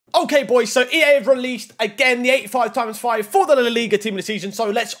Okay, boys, so EA have released, again, the 85x5 for the La Liga team of the season, so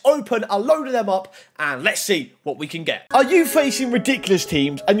let's open a load of them up, and let's see what we can get. Are you facing ridiculous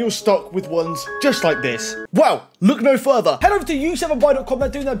teams, and you're stuck with ones just like this? Well, look no further. Head over to u7buy.com, they're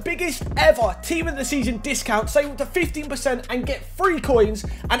doing their biggest ever team of the season discount, save up to 15% and get free coins,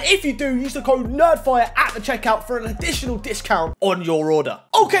 and if you do, use the code NerdFire at the checkout for an additional discount on your order.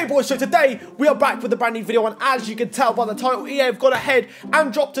 Okay, boys, so today, we are back with a brand new video, and as you can tell by the title, EA have gone ahead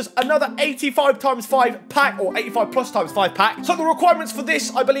and dropped us another 85x5 pack, or 85 plus times 5 pack. So the requirements for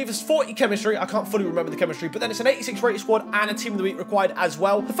this, I believe, is 40 chemistry. I can't fully remember the chemistry, but then it's an 86 rated squad and a team of the week required as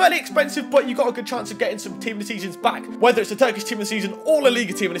well. They're fairly expensive, but you've got a good chance of getting some team of the seasons back, whether it's the Turkish team of the season or La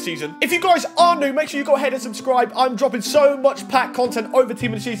Liga team of the season. If you guys are new, make sure you go ahead and subscribe. I'm dropping so much pack content over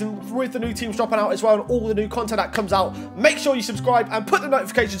team of the season with the new teams dropping out as well, and all the new content that comes out. Make sure you subscribe and put the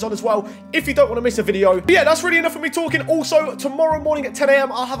notifications on as well if you don't want to miss a video. But yeah, that's really enough of me talking. Also, tomorrow morning at 10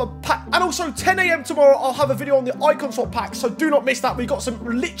 AM, I'll have a pack, and also 10 AM tomorrow, I'll have a video on the icon swap pack, so do not miss that. We got some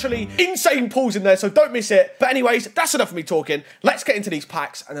literally insane pulls in there, so don't miss it. But anyways, that's enough of me talking. Let's get into these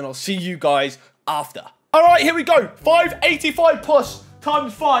packs, and then I'll see you guys after. All right, here we go. 585 plus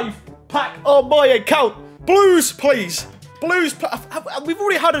times 5 pack on my account. Blues, please. Blues. We've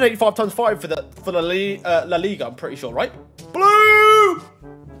already had an 85 times 5 for the La Liga, I'm pretty sure, right? Blue.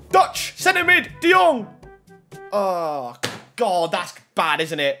 Dutch. Centre mid. De Jong. Oh, God, that's bad,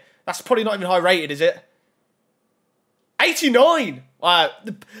 isn't it? That's probably not even high rated, is it? 89.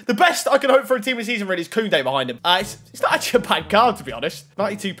 The best I can hope for a team of the season really is Koundé behind him. It's not actually a bad card, to be honest.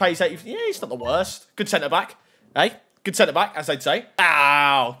 92 pace, 80. Yeah, it's not the worst. Good centre back. Hey, good centre back, as they'd say.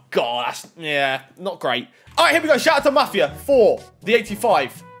 Oh, God, that's, yeah, not great. All right, here we go. Shout out to Mafia for the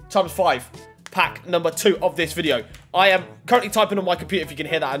 85 times 5 pack number 2 of this video. I am currently typing on my computer, if you can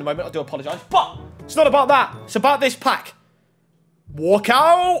hear that in a moment. I do apologise, but it's not about that. It's about this pack.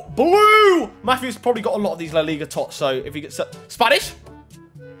 Walkout blue. Matthew's probably got a lot of these La Liga tots, so if he gets Spanish,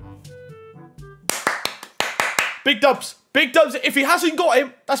 big dubs, big dubs. If he hasn't got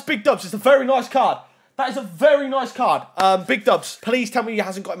him, that's big dubs. It's a very nice card. That is a very nice card. Big dubs. Please tell me he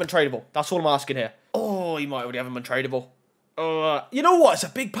hasn't got him untradeable. That's all I'm asking here. Oh, he might already have him untradeable. You know what? It's a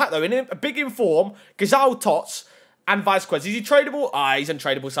big pack though, isn't it? A big inform, Gazal tots, and Vasquez. Is he tradable? Ah, he's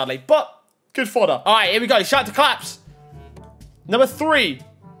untradeable sadly, but good fodder. All right, here we go. Shout out to Claps. Number 3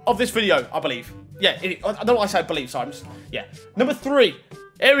 of this video, I believe. Yeah, I don't know why I say I believe, so I'm just, yeah. Number 3.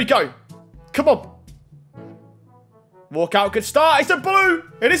 Here we go. Come on. Walk out, good start. It's a blue.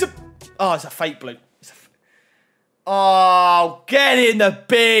 It is a, oh, it's a fake blue. Oh, get in the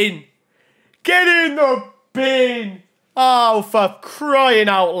bin. Get in the bin. Oh, for crying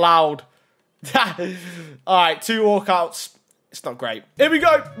out loud. All right, 2 walkouts. It's not great. Here we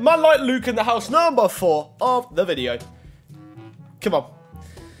go. Man like Luke in the house, number 4 of the video. Come on.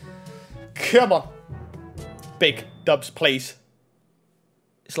 Come on. Big dubs, please.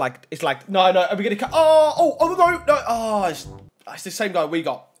 It's like, no, are we going to cut? Oh, no. Oh, it's the same guy we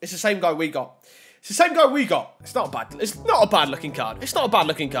got. It's the same guy we got. It's the same guy we got. It's not a bad looking card. It's not a bad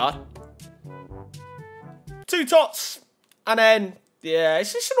looking card. 2 tots. And then, yeah,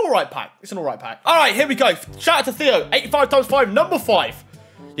 it's an all right pack. It's an all right pack. All right, here we go. Shout out to Theo. 85 times 5, number 5.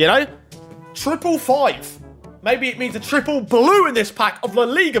 You know? Triple 5. Maybe it means a triple blue in this pack of La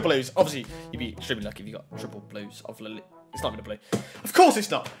Liga blues. Obviously, you'd be extremely lucky if you got triple blues of La Liga. It's not even a blue. Of course it's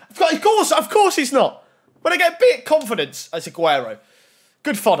not. Of course it's not. When I get a bit of confidence as Aguero.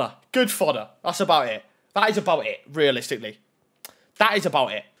 Good fodder. Good fodder. That's about it. That is about it, realistically. That is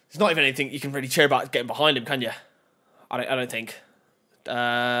about it. There's not even anything you can really cheer about getting behind him, can you? I don't think.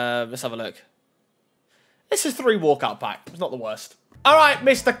 Let's have a look. This is 3 walkout pack. It's not the worst. All right,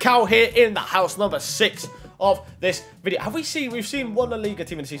 Mr. Cow here in the house, number 6 of this video. We've seen one La Liga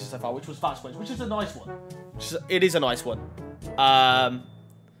team in the season so far, which was Vasquez, which is a nice one. It is a nice one.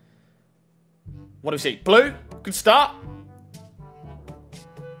 What do we see? Blue, good start.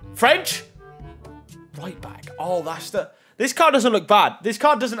 French, right back. Oh, this card doesn't look bad. This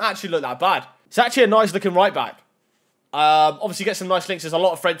card doesn't actually look that bad. It's actually a nice looking right back. Obviously, get some nice links. There's a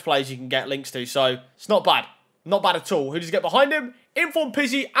lot of French players you can get links to, so it's not bad. Not bad at all. Who does he get behind him? Inform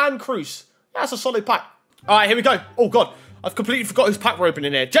Pizzi and Cruz. That's a solid pack. All right, here we go. Oh, God. I've completely forgot whose pack we're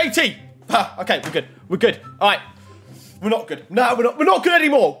opening here. JT. Okay, we're good. We're good. All right. We're not good. No, we're not. We're not good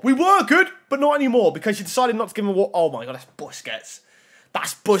anymore. We were good, but not anymore because you decided not to give him a walk. Oh, my God. That's Busquets.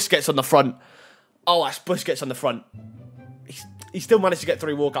 That's Busquets on the front. Oh, that's Busquets on the front. He still managed to get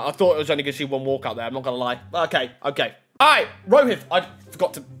 3 walkouts. I thought it was only going to see 1 walkout there. I'm not going to lie. Okay, okay. All right, Rohith. I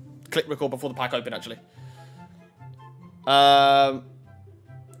forgot to click record before the pack opened, actually.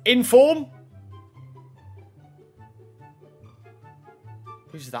 Inform.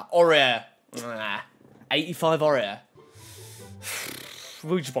 Who's that? Aurier. 85 Aurier.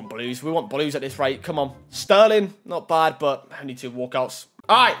 We just want blues. We want blues at this rate. Come on. Sterling, not bad, but only 2 walkouts.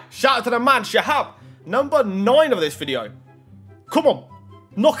 All right, shout out to the man, Shahab. Number 9 of this video. Come on.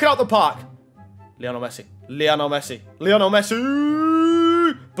 Knock it out the park. Lionel Messi. Lionel Messi. Lionel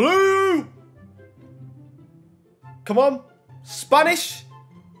Messi. Blue. Come on. Spanish.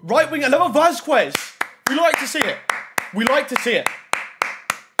 Right wing. Another Vasquez. We like to see it. We like to see it.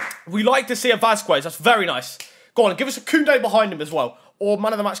 We like to see a Vasquez. That's very nice. Go on, give us a Koundé behind him as well. Or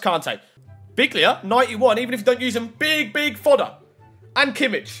man of the match Kante. Biglia, 91. Even if you don't use him, big fodder. And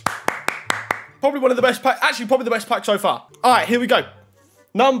Kimmich. Probably one of the best packs. Actually, probably the best pack so far. All right, here we go.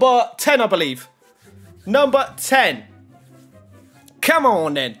 Number 10, I believe. Number 10. Come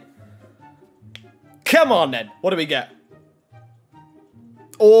on, then. Come on, then. What do we get?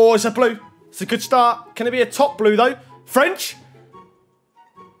 Oh, it's a blue. It's a good start. Can it be a top blue, though? French?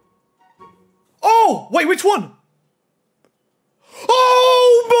 Oh, wait, which one?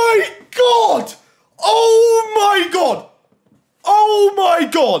 Oh, my God. Oh, my God. Oh, my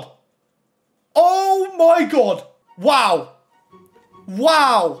God. Oh, my God. Wow.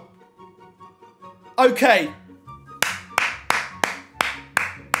 Wow. Okay.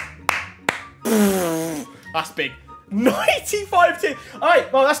 That's big. 95 tier. All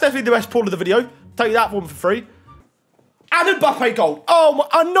right, well, that's definitely the best pull of the video. Take that one for free. And a Mbappe goal. Oh, my,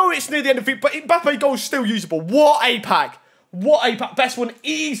 I know it's near the end of it, but Mbappe goal is still usable. What a pack. What a pack. Best one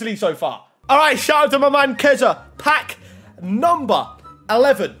easily so far. All right, shout out to my man Keza. Pack number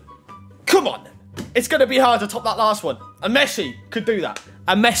 11. Come on. It's going to be hard to top that last one. A Messi could do that.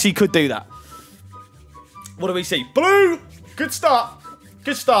 A Messi could do that. What do we see? Blue. Good start.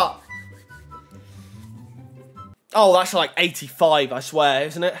 Good start. Oh, that's like 85, I swear,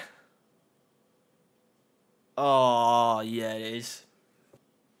 isn't it? Oh, yeah, it is.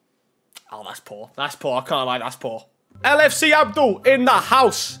 Oh, that's poor. That's poor. I can't lie, that's poor. LFC Abdul in the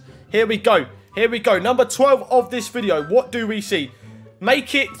house. Here we go. Here we go. Number 12 of this video. What do we see?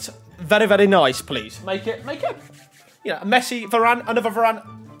 Make it very, very nice, please. Make it, you know, Messi, Varane, another Varane.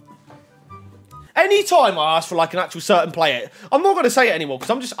 Anytime I ask for like an actual certain player, I'm not going to say it anymore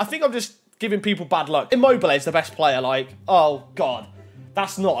because I think I'm just giving people bad luck. Immobile is the best player. Like, oh God,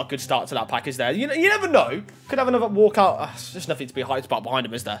 that's not a good start to that pack, is there? You never know. Could have another walkout. There's just nothing to be hyped about behind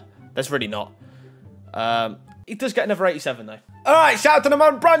him, is there? There's really not. He does get another 87 though. All right, shout out to the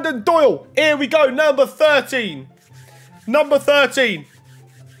man Brandon Doyle. Here we go, number 13. Number 13.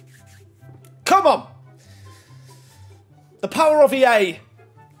 Come on. The power of EA.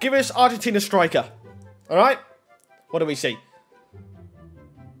 Give us Argentina striker. All right. What do we see?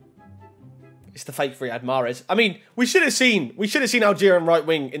 It's the fake Riyad Mahrez. I mean, we should have seen Algerian right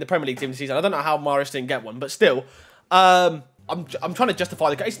wing in the Premier League team this season. I don't know how Mahrez didn't get one, but still, I'm trying to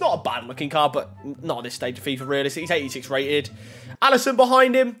justify the card. It's not a bad looking card, but not at this stage of FIFA realistic. He's 86 rated. Alisson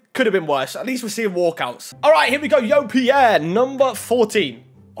behind him could have been worse. At least we're seeing walkouts. All right, here we go. Yo Pierre, number 14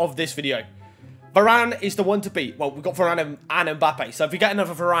 of this video. Varane is the one to beat. Well, we've got Varane and Mbappe. So if we get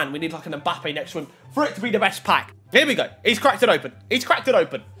another Varane, we need like an Mbappe next one for it to be the best pack. Here we go. He's cracked it open. He's cracked it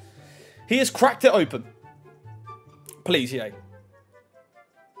open. He has cracked it open. Please, EA.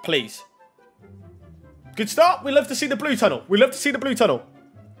 Please. Good start. We love to see the blue tunnel. We love to see the blue tunnel.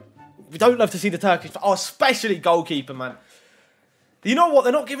 We don't love to see the Turkish. Oh, especially goalkeeper, man. You know what?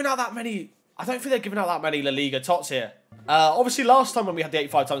 They're not giving out that many. I don't think they're giving out that many La Liga tots here. Obviously, last time when we had the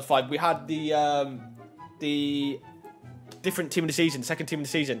 85x5, we had the different team of the season, second team of the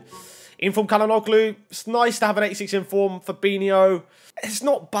season. Inform Kalanoglu. It's nice to have an 86 inform. Fabinho. It's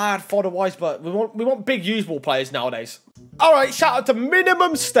not bad fodder-wise, but we want big usable players nowadays. All right, shout out to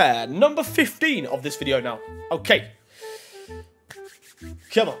Minimum Stare, number 15 of this video now. Okay.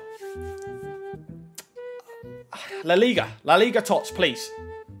 Come on. La Liga tots, please.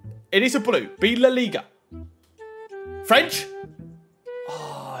 It is a blue. Be La Liga. French?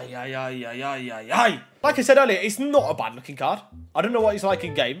 Oh, yeah. Like I said earlier, it's not a bad looking card. I don't know what he's like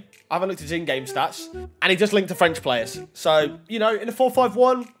in game. I haven't looked at his in-game stats. And he does link to French players. So, you know, in a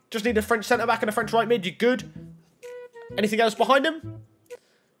 4-5-1, just need a French centre-back and a French right mid. You're good. Anything else behind him?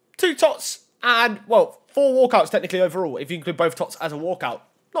 2 tots and, well, 4 walkouts technically overall, if you include both tots as a walkout.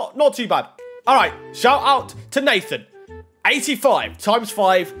 Not too bad. All right, shout out to Nathan. 85 times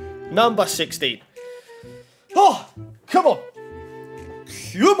 5, number 16. Oh, come on.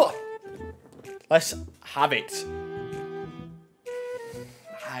 Come on. Let's have it.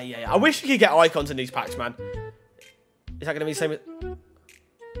 Yeah. I wish you could get icons in these packs, man. Is that going to be the same as...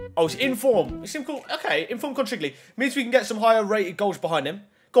 Oh, it's Inform. It's cool. Okay, Inform Contrigli. Means we can get some higher rated goals behind him.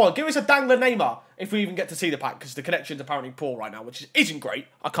 Go on, give us a Dangler Neymar if we even get to see the pack, because the connection's apparently poor right now, which isn't great.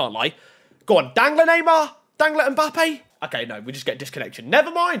 I can't lie. Go on, Dangler Neymar, Dangler Mbappe. Okay, no, we just get disconnection.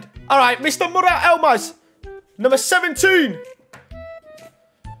 Never mind. All right, Mr. Murat Elmas, number 17.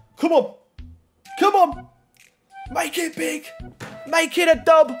 Come on. Come on. Make it big. Make it a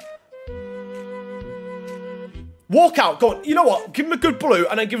dub. Walk out. Go on. You know what? Give him a good blue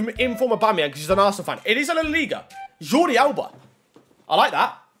and then give him inform Aubameyang because he's an Arsenal fan. It is a La Liga. Jordi Alba. I like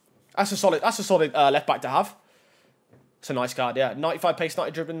that. That's a solid left back to have. It's a nice card, yeah. 95 pace,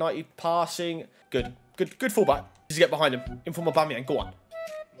 90 dribbling, 90 passing. Good fullback. Just get behind him. Inform Aubameyang. Go on.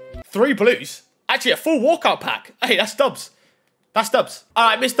 3 blues. Actually, a full walkout pack. Hey, that's dubs. That's dubs. All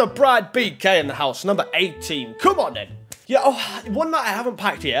right, Mr. Brad BK in the house, number 18. Come on, then. Yeah, one that I haven't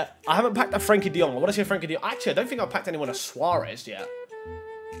packed yet. I haven't packed a Frankie de Jong. I want to see a Frankie de Jong. Actually, I don't think I've packed anyone of Suarez yet.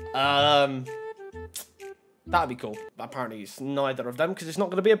 That'd be cool. But apparently, it's neither of them because it's not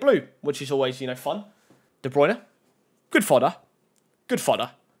going to be a blue, which is always, you know, fun. De Bruyne. Good fodder. Good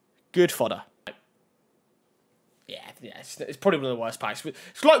fodder. Good fodder. Yeah, it's probably one of the worst packs.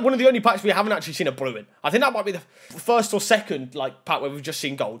 It's like one of the only packs we haven't actually seen a blue in. I think that might be the first or second like pack where we've just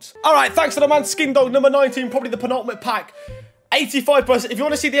seen golds. All right, thanks to the man Skin Dog, number 19, probably the penultimate pack. 85 plus. If you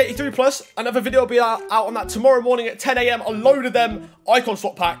want to see the 83 plus, another video will be out on that tomorrow morning at 10 AM. A load of them icon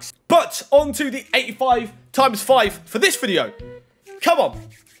swap packs. But on to the 85 times 5 for this video. Come on.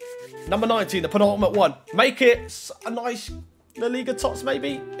 Number 19, the penultimate one. Make it a nice La Liga Tots,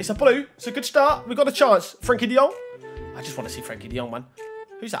 maybe. It's a blue. It's a good start. We've got a chance. Frankie de Jong. I just want to see Frankie de Jong, man.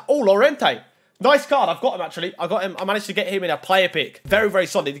 Who's that? Oh, Lorente. Nice card. I've got him, actually. I got him. I managed to get him in a player pick. Very, very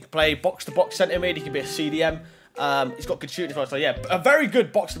solid. He can play box-to-box centre mid. He can be a CDM. He's got good shooting as well. So, yeah, a very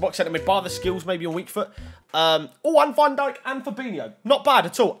good box-to-box centre mid. Bar the skills, maybe on weak foot. And Van Dijk and Fabinho. Not bad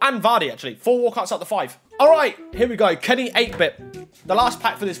at all. And Vardy, actually. 4 walkouts out the 5. All right, here we go. Kenny 8-bit. The last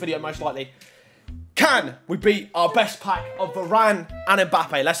pack for this video, most likely. Can we beat our best pack of Varane and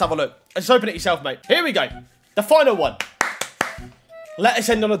Mbappe? Let's have a look. Just open it yourself, mate. Here we go. The final one. Let us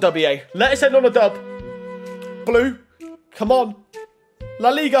end on a W. Let us end on a dub. Blue. Come on. La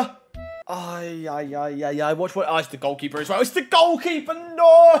Liga. Watch what. Oh, it's the goalkeeper as well. It's the goalkeeper.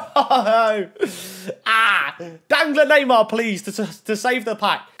 No. Dangler Neymar, please, to save the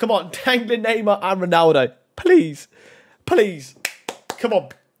pack. Come on. Dangler Neymar and Ronaldo. Please. Please. Come on.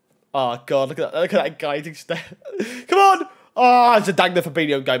 Oh, God. Look at that guy instead. Come on. Oh, it's a Dangler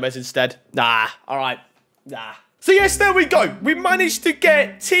Fabinho and Gomez instead. Nah. All right. Nah. So yes, there we go. We managed to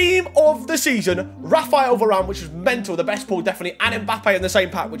get Team of the Season, Raphael Varane, which was mental, the best pull definitely, and Mbappe in the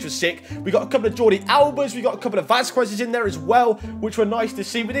same pack, which was sick. We got a couple of Jordi Albas, we got a couple of Vasquez's in there as well, which were nice to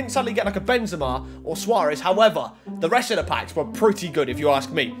see. We didn't suddenly get like a Benzema or Suarez. However, the rest of the packs were pretty good, if you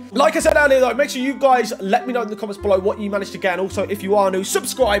ask me. Like I said earlier though, make sure you guys let me know in the comments below what you managed to get, and also if you are new,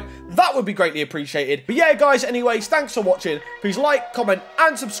 subscribe. That would be greatly appreciated. But yeah, guys, anyways, thanks for watching. Please like, comment,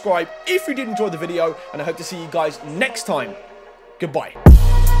 and subscribe if you did enjoy the video, and I hope to see you guys next time. Goodbye.